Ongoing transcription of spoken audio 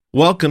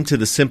Welcome to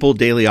the Simple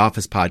Daily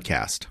Office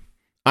Podcast.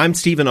 I'm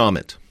Stephen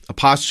Ament, a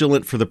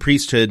postulant for the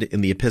priesthood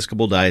in the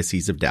Episcopal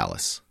Diocese of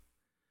Dallas.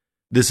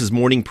 This is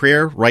Morning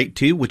Prayer, Rite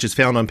 2, which is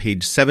found on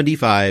page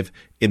 75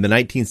 in the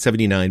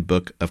 1979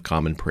 Book of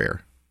Common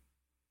Prayer.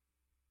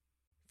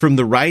 From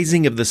the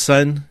rising of the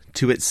sun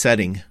to its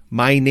setting,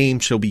 my name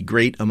shall be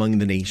great among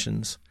the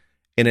nations,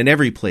 and in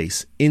every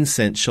place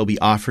incense shall be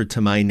offered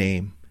to my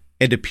name,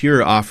 and a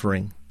pure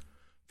offering.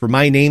 For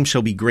my name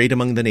shall be great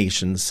among the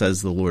nations,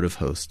 says the Lord of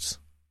hosts.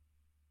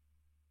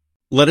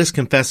 Let us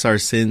confess our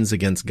sins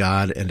against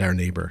God and our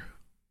neighbor.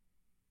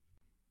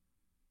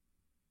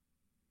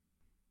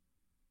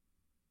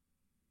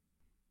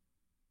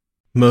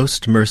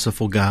 Most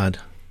merciful God,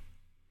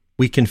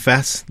 we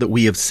confess that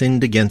we have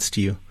sinned against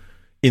you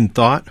in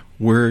thought,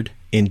 word,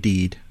 and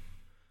deed,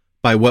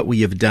 by what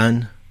we have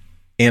done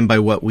and by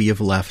what we have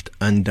left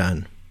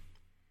undone.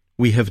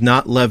 We have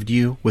not loved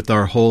you with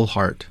our whole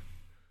heart.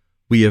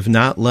 We have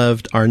not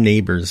loved our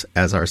neighbors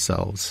as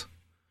ourselves.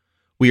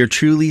 We are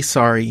truly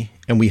sorry,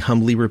 and we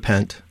humbly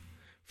repent.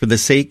 For the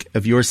sake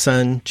of your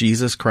Son,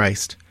 Jesus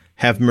Christ,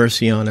 have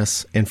mercy on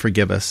us and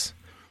forgive us,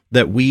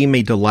 that we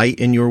may delight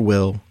in your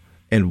will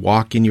and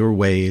walk in your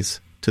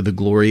ways to the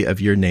glory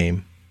of your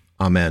name.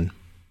 Amen.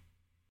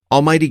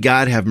 Almighty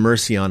God, have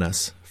mercy on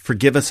us.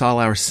 Forgive us all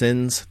our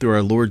sins through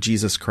our Lord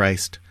Jesus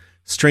Christ.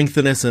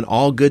 Strengthen us in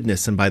all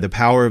goodness, and by the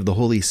power of the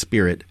Holy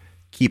Spirit,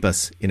 keep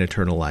us in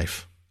eternal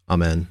life.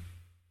 Amen.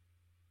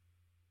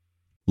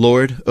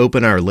 Lord,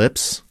 open our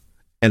lips,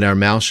 and our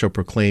mouth shall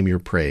proclaim your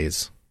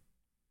praise.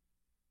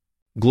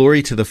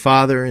 Glory to the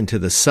Father, and to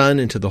the Son,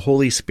 and to the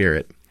Holy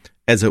Spirit,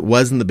 as it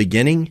was in the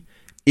beginning,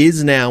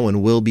 is now,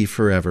 and will be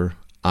forever.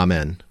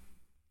 Amen.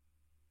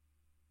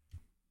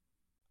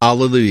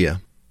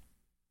 Alleluia.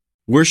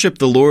 Worship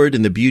the Lord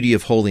in the beauty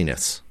of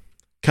holiness.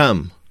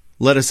 Come,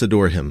 let us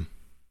adore him.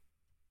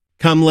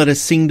 Come, let us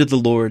sing to the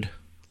Lord.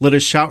 Let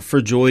us shout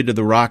for joy to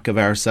the rock of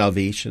our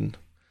salvation.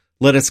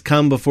 Let us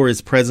come before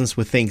his presence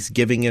with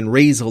thanksgiving and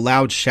raise a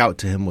loud shout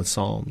to him with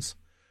psalms.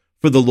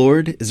 For the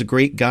Lord is a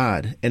great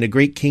God and a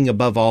great King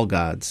above all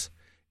gods.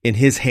 In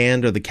his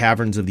hand are the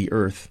caverns of the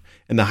earth,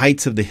 and the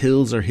heights of the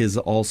hills are his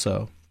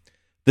also.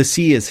 The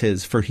sea is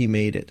his, for he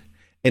made it,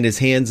 and his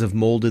hands have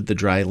molded the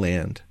dry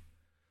land.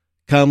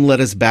 Come,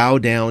 let us bow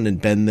down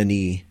and bend the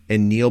knee,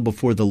 and kneel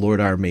before the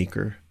Lord our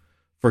Maker.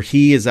 For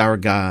he is our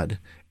God,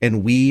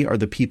 and we are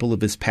the people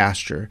of his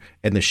pasture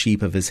and the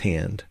sheep of his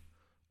hand.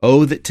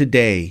 Oh, that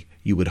today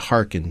you would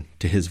hearken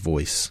to his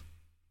voice.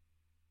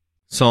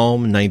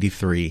 Psalm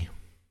 93.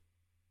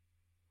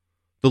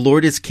 The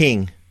Lord is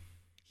king.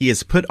 He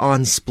has put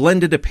on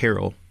splendid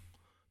apparel.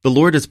 The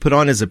Lord has put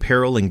on his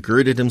apparel and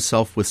girded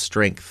himself with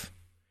strength.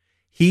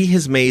 He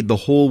has made the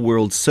whole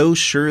world so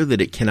sure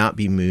that it cannot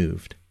be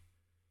moved.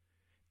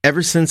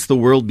 Ever since the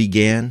world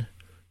began,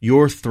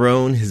 your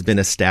throne has been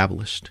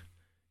established.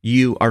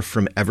 You are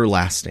from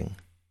everlasting.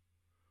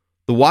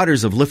 The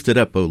waters have lifted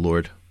up, O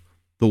Lord.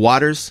 The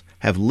waters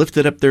have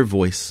lifted up their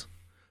voice.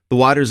 The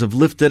waters have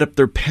lifted up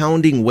their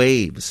pounding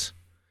waves.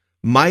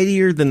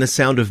 Mightier than the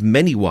sound of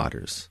many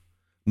waters.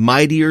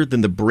 Mightier than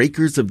the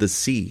breakers of the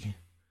sea.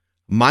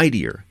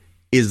 Mightier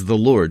is the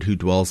Lord who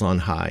dwells on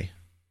high.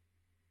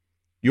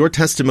 Your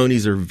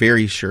testimonies are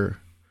very sure,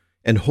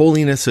 and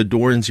holiness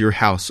adorns your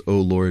house, O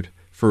Lord,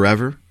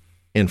 forever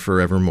and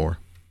forevermore.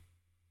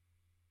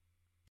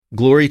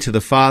 Glory to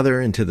the Father,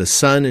 and to the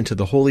Son, and to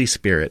the Holy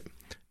Spirit,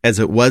 as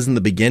it was in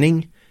the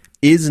beginning,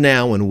 is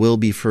now, and will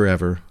be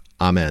forever.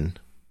 Amen.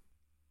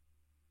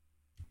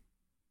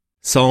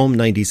 Psalm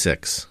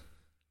 96.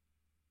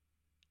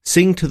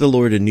 Sing to the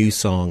Lord a new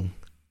song.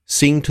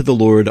 Sing to the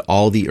Lord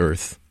all the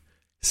earth.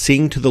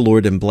 Sing to the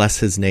Lord and bless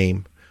his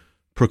name.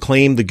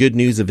 Proclaim the good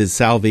news of his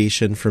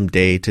salvation from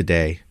day to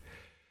day.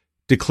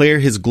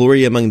 Declare his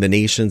glory among the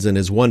nations and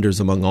his wonders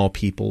among all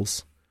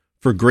peoples.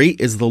 For great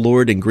is the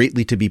Lord and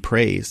greatly to be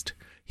praised.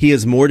 He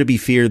is more to be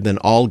feared than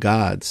all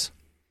gods.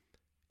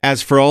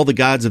 As for all the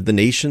gods of the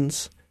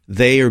nations,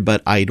 they are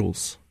but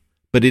idols,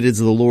 but it is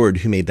the Lord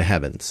who made the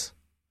heavens.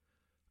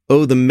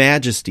 O the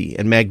majesty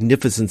and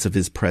magnificence of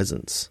his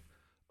presence!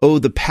 O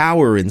the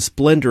power and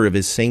splendor of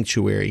his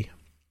sanctuary!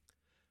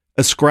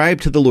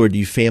 Ascribe to the Lord,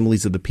 you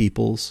families of the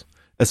peoples.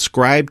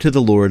 Ascribe to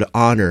the Lord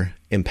honor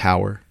and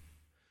power.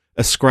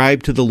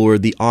 Ascribe to the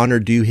Lord the honor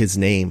due his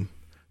name.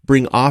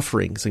 Bring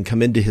offerings and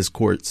come into his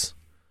courts.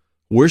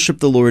 Worship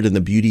the Lord in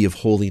the beauty of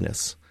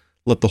holiness.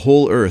 Let the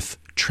whole earth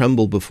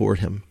tremble before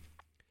him.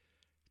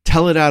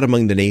 Tell it out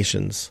among the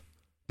nations.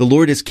 The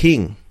Lord is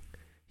king.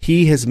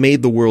 He has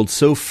made the world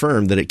so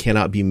firm that it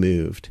cannot be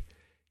moved.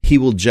 He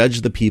will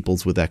judge the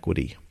peoples with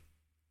equity.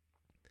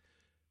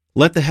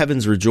 Let the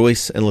heavens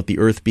rejoice, and let the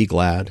earth be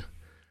glad.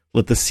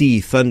 Let the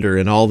sea thunder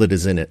and all that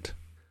is in it.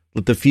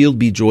 Let the field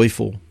be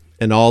joyful,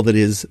 and all that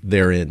is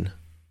therein.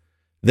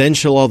 Then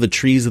shall all the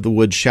trees of the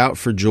wood shout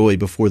for joy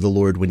before the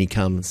Lord when he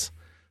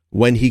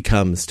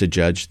comes to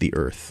judge the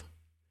earth.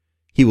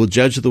 He will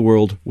judge the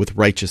world with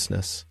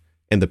righteousness,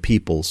 and the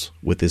peoples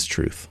with his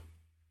truth.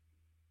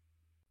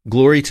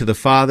 Glory to the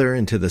Father,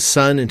 and to the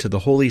Son, and to the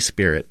Holy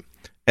Spirit,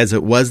 as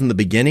it was in the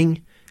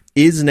beginning,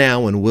 is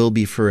now, and will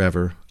be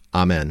forever.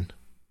 Amen.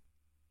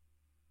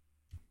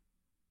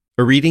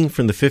 A reading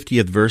from the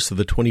 50th verse of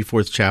the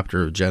 24th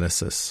chapter of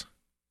Genesis.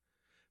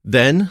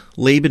 Then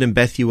Laban and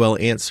Bethuel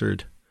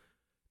answered,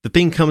 "The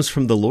thing comes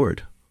from the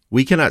Lord.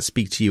 We cannot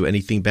speak to you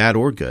anything bad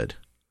or good.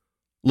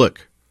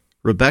 Look,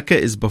 Rebekah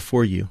is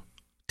before you.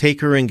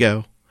 Take her and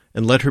go,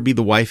 and let her be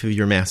the wife of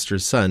your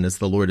master's son, as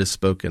the Lord has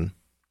spoken."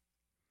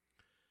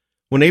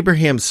 When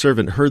Abraham's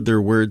servant heard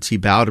their words, he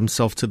bowed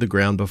himself to the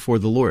ground before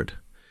the Lord.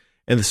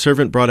 And the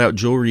servant brought out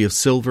jewelry of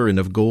silver and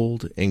of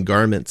gold and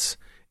garments,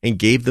 and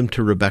gave them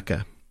to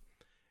Rebekah.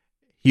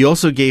 He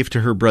also gave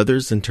to her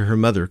brothers and to her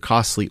mother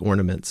costly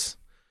ornaments.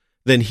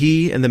 Then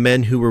he and the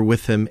men who were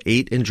with him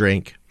ate and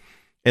drank,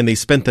 and they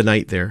spent the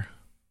night there.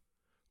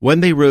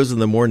 When they rose in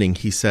the morning,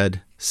 he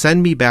said,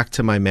 "Send me back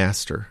to my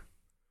master."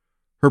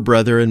 Her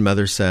brother and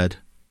mother said,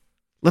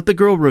 "Let the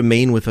girl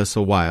remain with us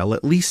a while,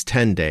 at least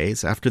 10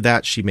 days. After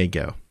that she may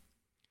go."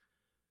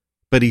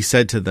 But he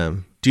said to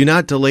them, "Do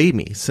not delay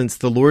me, since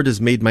the Lord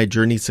has made my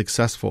journey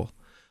successful.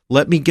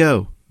 Let me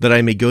go, that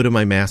I may go to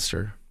my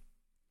master."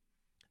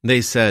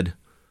 They said,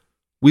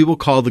 "We will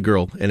call the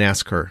girl and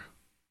ask her."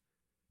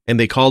 And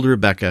they called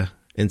Rebekah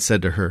and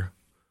said to her,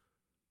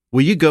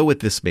 "Will you go with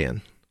this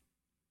man?"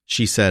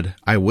 She said,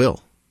 "I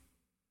will."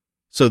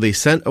 So they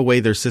sent away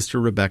their sister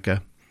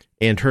Rebekah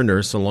and her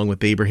nurse, along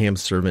with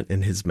Abraham's servant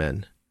and his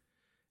men.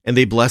 And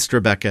they blessed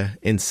Rebekah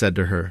and said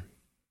to her,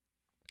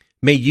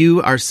 "May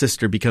you, our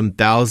sister, become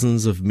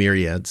thousands of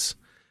myriads.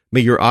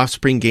 May your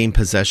offspring gain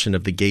possession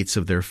of the gates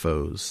of their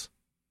foes."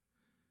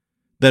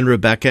 Then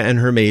Rebekah and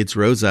her maids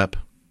rose up,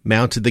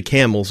 mounted the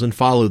camels, and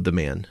followed the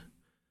man.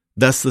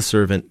 Thus the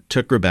servant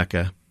took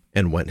Rebekah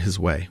and went his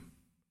way.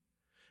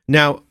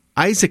 Now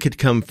Isaac had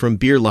come from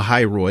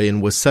Beer-lahai-roi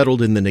and was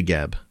settled in the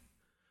Negeb.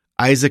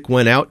 Isaac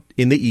went out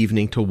in the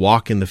evening to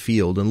walk in the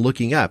field, and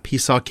looking up, he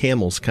saw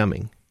camels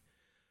coming.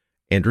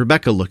 And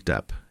Rebekah looked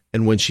up,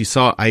 and when she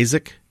saw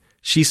Isaac,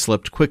 she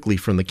slipped quickly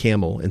from the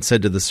camel and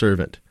said to the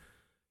servant,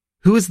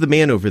 "Who is the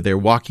man over there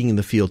walking in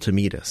the field to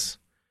meet us?"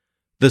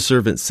 The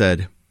servant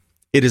said,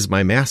 "It is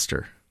my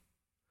master."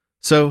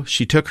 So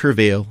she took her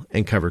veil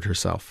and covered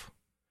herself.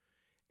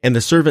 And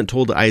the servant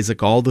told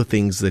Isaac all the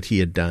things that he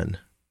had done.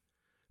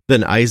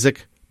 Then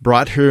Isaac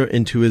brought her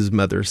into his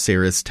mother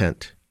Sarah's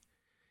tent.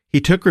 He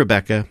took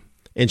Rebekah,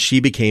 and she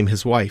became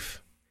his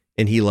wife,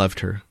 and he loved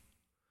her.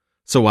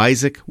 So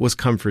Isaac was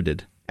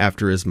comforted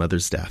after his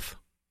mother's death.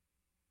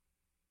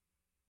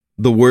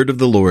 The word of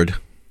the Lord.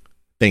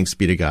 Thanks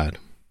be to God.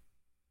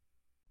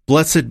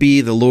 Blessed be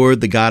the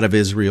Lord, the God of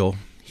Israel.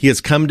 He has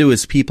come to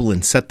his people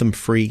and set them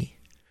free.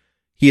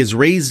 He has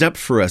raised up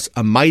for us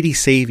a mighty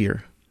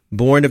Savior,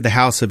 born of the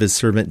house of his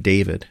servant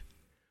David.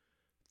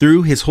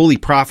 Through his holy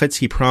prophets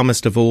he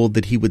promised of old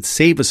that he would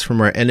save us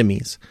from our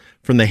enemies,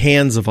 from the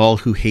hands of all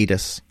who hate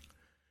us.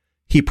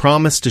 He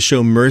promised to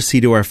show mercy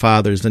to our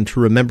fathers and to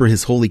remember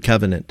his holy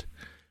covenant.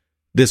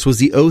 This was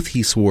the oath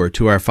he swore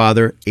to our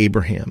father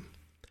Abraham,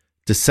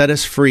 to set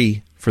us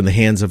free from the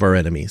hands of our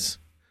enemies,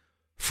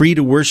 free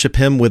to worship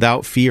him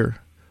without fear,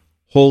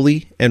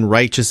 holy and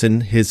righteous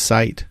in his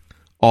sight,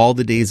 all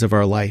the days of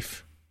our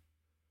life.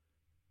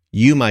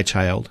 You, my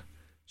child,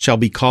 shall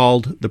be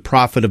called the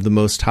prophet of the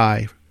Most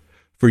High,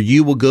 for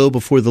you will go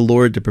before the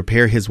Lord to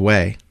prepare his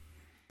way,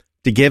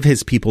 to give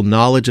his people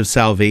knowledge of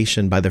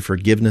salvation by the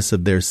forgiveness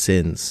of their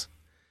sins.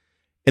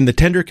 In the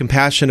tender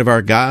compassion of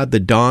our God, the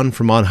dawn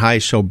from on high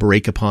shall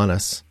break upon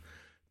us,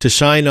 to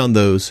shine on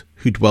those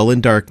who dwell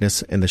in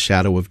darkness and the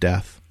shadow of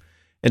death,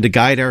 and to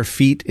guide our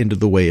feet into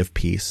the way of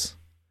peace.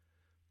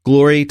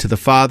 Glory to the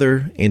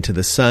Father, and to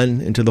the Son,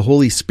 and to the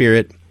Holy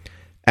Spirit,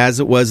 as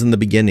it was in the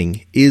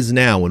beginning, is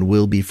now, and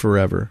will be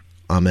forever.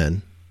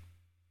 Amen.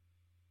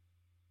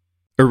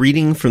 A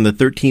reading from the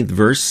 13th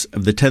verse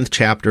of the 10th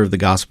chapter of the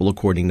Gospel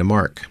according to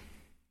Mark.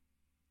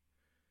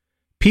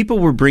 People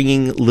were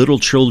bringing little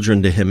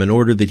children to him in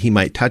order that he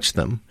might touch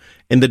them,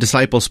 and the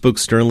disciples spoke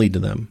sternly to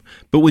them.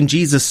 But when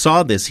Jesus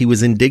saw this, he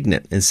was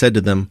indignant and said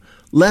to them,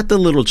 "Let the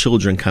little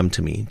children come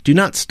to me. Do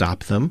not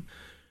stop them,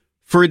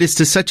 for it is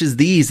to such as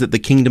these that the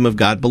kingdom of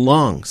God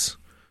belongs.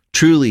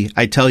 Truly,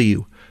 I tell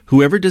you,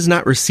 whoever does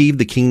not receive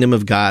the kingdom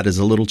of God as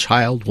a little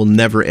child will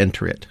never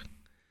enter it."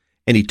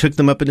 And he took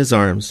them up in his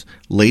arms,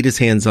 laid his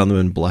hands on them,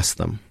 and blessed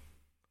them.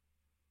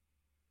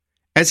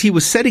 As he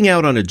was setting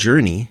out on a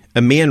journey,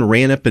 a man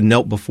ran up and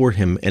knelt before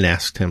him and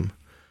asked him,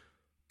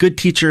 "Good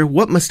teacher,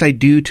 what must I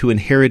do to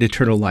inherit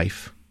eternal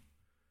life?"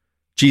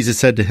 Jesus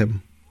said to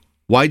him,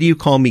 "Why do you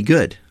call me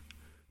good?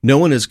 No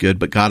one is good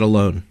but God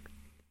alone.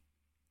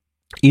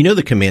 You know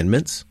the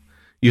commandments.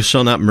 You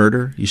shall not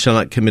murder, you shall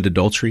not commit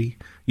adultery,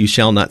 you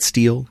shall not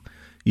steal,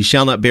 you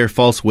shall not bear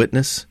false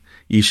witness,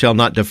 you shall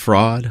not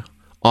defraud,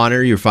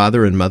 honor your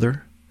father and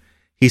mother."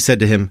 He said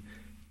to him,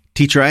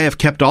 "Teacher, I have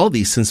kept all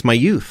these since my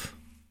youth."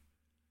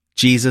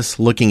 Jesus,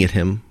 looking at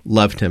him,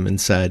 loved him and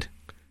said,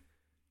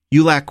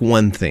 "You lack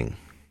one thing.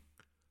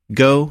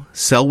 Go,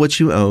 sell what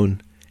you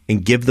own,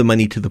 and give the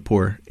money to the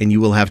poor, and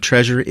you will have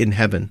treasure in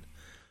heaven.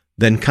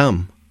 Then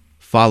come,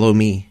 follow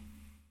me."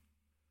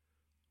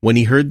 When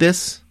he heard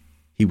this,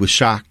 he was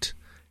shocked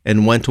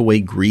and went away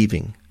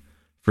grieving,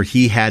 for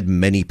he had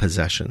many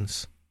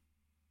possessions.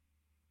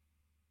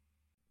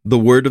 The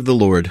word of the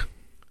Lord.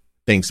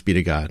 Thanks be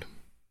to God.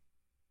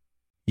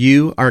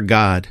 You are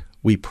God,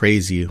 we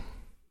praise you.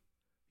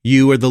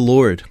 You are the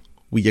Lord,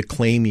 we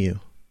acclaim you.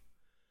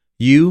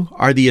 You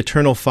are the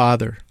eternal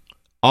Father,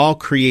 all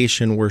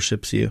creation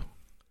worships you.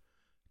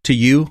 To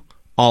you,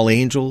 all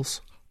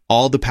angels,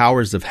 all the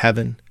powers of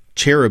heaven,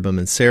 cherubim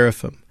and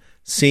seraphim,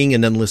 sing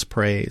in endless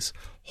praise.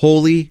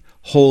 Holy,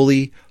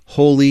 holy,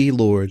 holy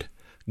Lord,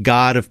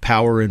 God of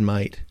power and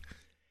might.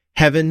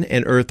 Heaven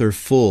and earth are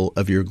full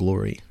of your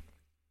glory.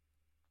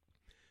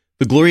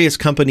 The glorious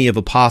company of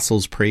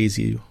apostles praise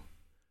you.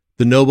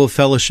 The noble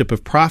fellowship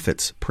of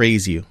prophets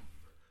praise you.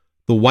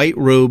 The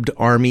white-robed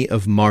army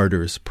of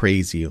martyrs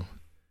praise you.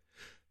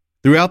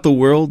 Throughout the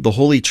world, the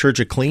Holy Church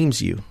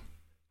acclaims you.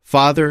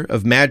 Father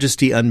of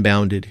majesty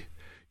unbounded,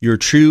 your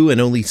true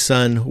and only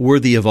Son,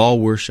 worthy of all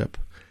worship,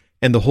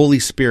 and the Holy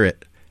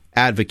Spirit,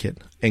 advocate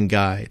and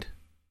guide.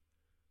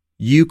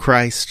 You,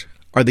 Christ,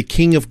 are the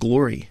King of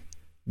glory,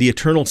 the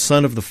eternal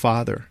Son of the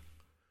Father.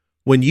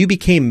 When you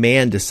became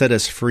man to set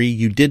us free,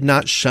 you did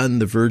not shun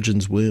the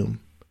Virgin's womb.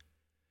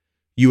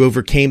 You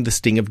overcame the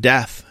sting of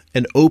death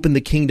and opened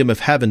the kingdom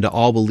of heaven to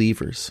all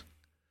believers.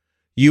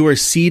 You are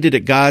seated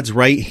at God's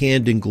right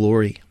hand in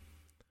glory.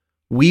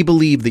 We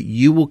believe that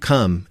you will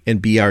come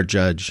and be our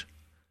judge.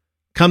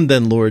 Come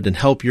then, Lord, and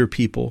help your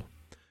people,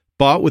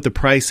 bought with the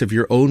price of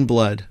your own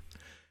blood,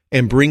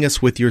 and bring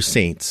us with your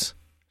saints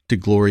to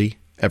glory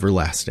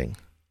everlasting.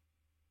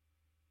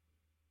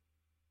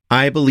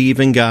 I believe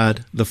in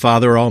God, the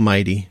Father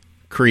Almighty,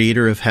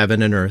 creator of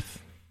heaven and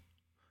earth.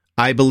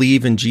 I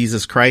believe in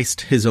Jesus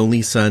Christ, his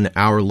only Son,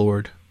 our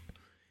Lord.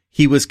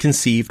 He was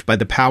conceived by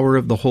the power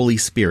of the Holy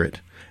Spirit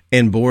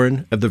and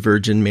born of the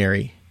Virgin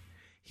Mary.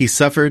 He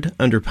suffered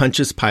under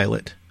Pontius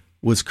Pilate,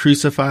 was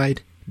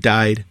crucified,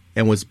 died,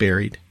 and was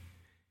buried.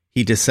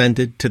 He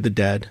descended to the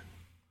dead.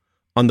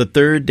 On the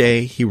third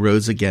day he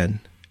rose again.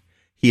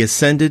 He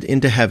ascended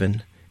into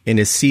heaven and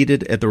is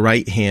seated at the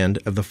right hand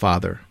of the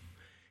Father.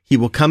 He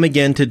will come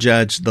again to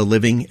judge the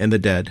living and the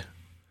dead.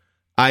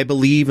 I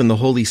believe in the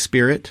Holy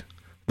Spirit,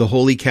 the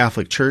Holy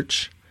Catholic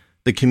Church,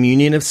 the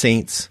communion of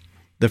saints,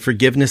 the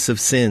forgiveness of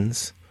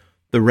sins,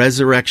 the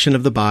resurrection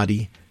of the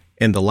body,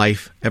 and the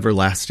life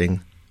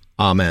everlasting.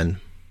 Amen.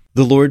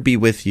 The Lord be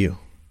with you,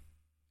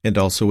 and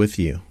also with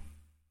you.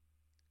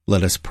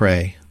 Let us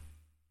pray.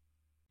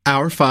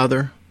 Our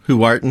Father,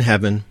 who art in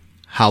heaven,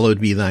 hallowed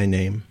be thy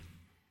name.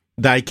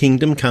 Thy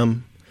kingdom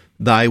come,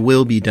 thy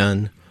will be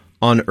done,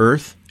 on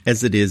earth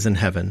as it is in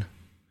heaven.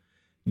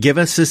 Give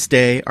us this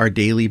day our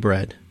daily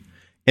bread,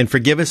 and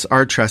forgive us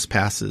our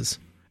trespasses,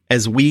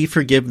 as we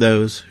forgive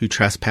those who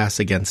trespass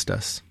against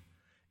us.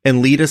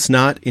 And lead us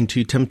not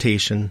into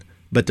temptation,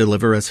 but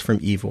deliver us from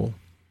evil.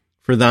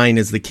 For thine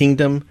is the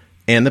kingdom,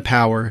 and the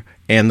power,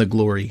 and the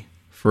glory,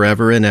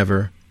 forever and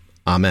ever.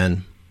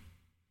 Amen.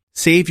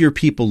 Save your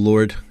people,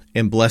 Lord,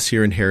 and bless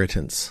your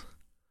inheritance.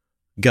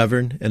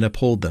 Govern and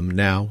uphold them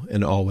now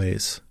and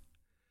always.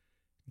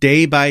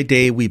 Day by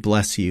day we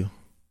bless you.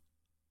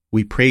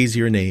 We praise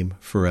your name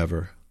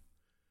forever.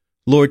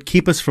 Lord,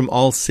 keep us from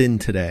all sin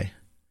today.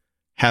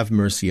 Have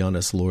mercy on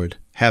us, Lord.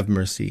 Have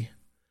mercy.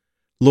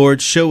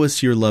 Lord, show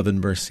us your love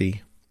and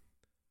mercy,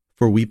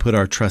 for we put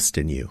our trust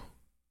in you.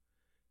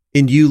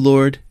 In you,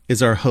 Lord,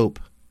 is our hope,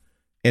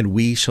 and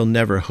we shall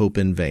never hope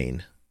in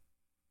vain.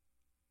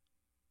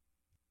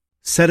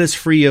 Set us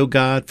free, O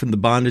God, from the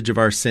bondage of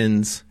our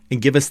sins,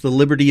 and give us the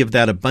liberty of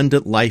that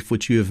abundant life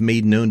which you have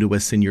made known to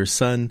us in your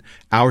Son,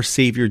 our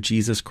Savior,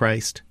 Jesus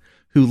Christ,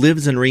 who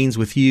lives and reigns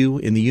with you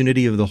in the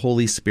unity of the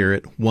Holy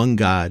Spirit, one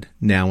God,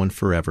 now and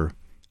forever.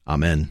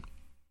 Amen.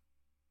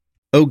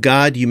 O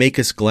God, you make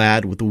us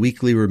glad with the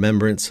weekly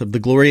remembrance of the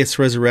glorious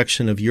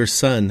resurrection of your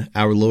Son,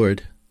 our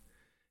Lord.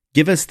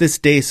 Give us this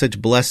day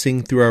such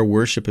blessing through our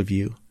worship of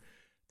you,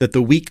 that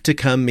the week to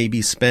come may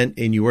be spent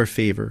in your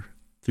favor,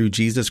 through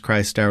Jesus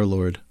Christ our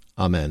Lord.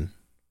 Amen.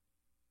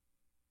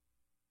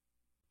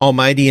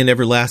 Almighty and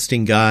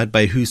everlasting God,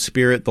 by whose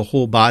Spirit the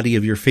whole body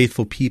of your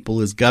faithful people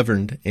is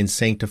governed and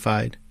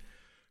sanctified,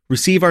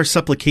 receive our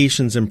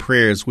supplications and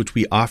prayers which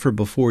we offer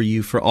before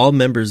you for all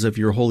members of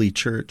your holy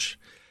church,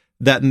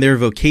 that in their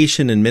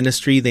vocation and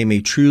ministry they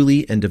may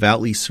truly and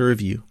devoutly serve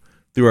you,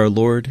 through our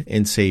Lord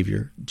and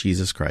Savior,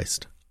 Jesus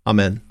Christ.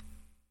 Amen.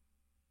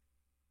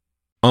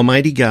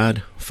 Almighty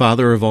God,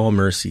 Father of all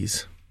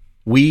mercies,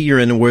 we, your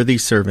unworthy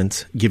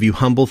servants, give you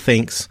humble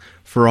thanks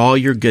for all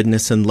your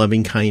goodness and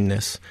loving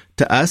kindness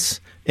to us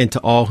and to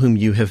all whom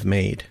you have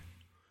made.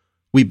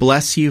 We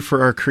bless you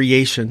for our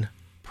creation,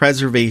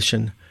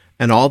 preservation,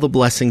 and all the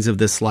blessings of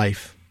this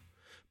life,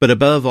 but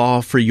above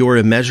all for your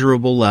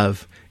immeasurable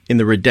love in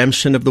the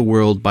redemption of the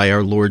world by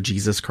our Lord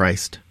Jesus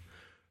Christ,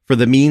 for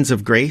the means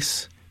of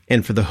grace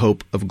and for the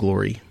hope of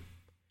glory.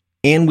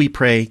 And we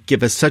pray,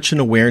 give us such an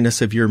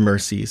awareness of your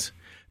mercies,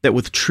 that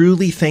with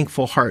truly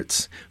thankful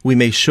hearts we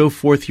may show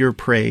forth your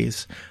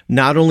praise,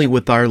 not only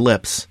with our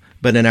lips,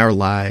 but in our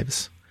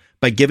lives,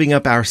 by giving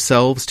up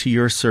ourselves to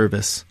your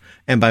service,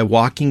 and by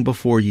walking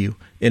before you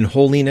in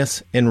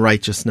holiness and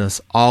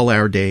righteousness all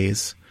our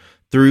days,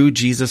 through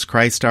Jesus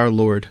Christ our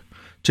Lord,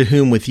 to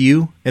whom with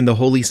you and the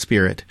Holy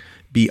Spirit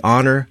be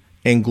honor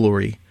and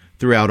glory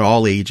throughout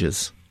all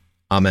ages.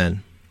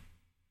 Amen.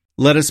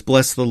 Let us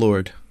bless the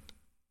Lord.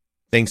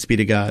 Thanks be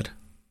to God.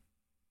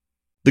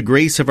 The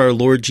grace of our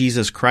Lord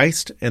Jesus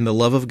Christ and the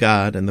love of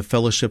God and the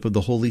fellowship of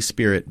the Holy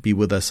Spirit be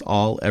with us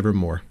all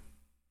evermore.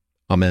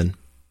 Amen.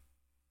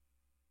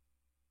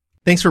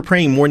 Thanks for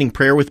praying morning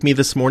prayer with me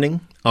this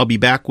morning. I'll be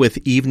back with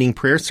evening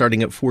prayer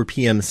starting at 4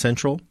 p.m.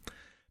 Central.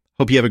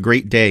 Hope you have a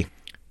great day.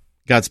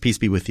 God's peace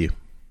be with you.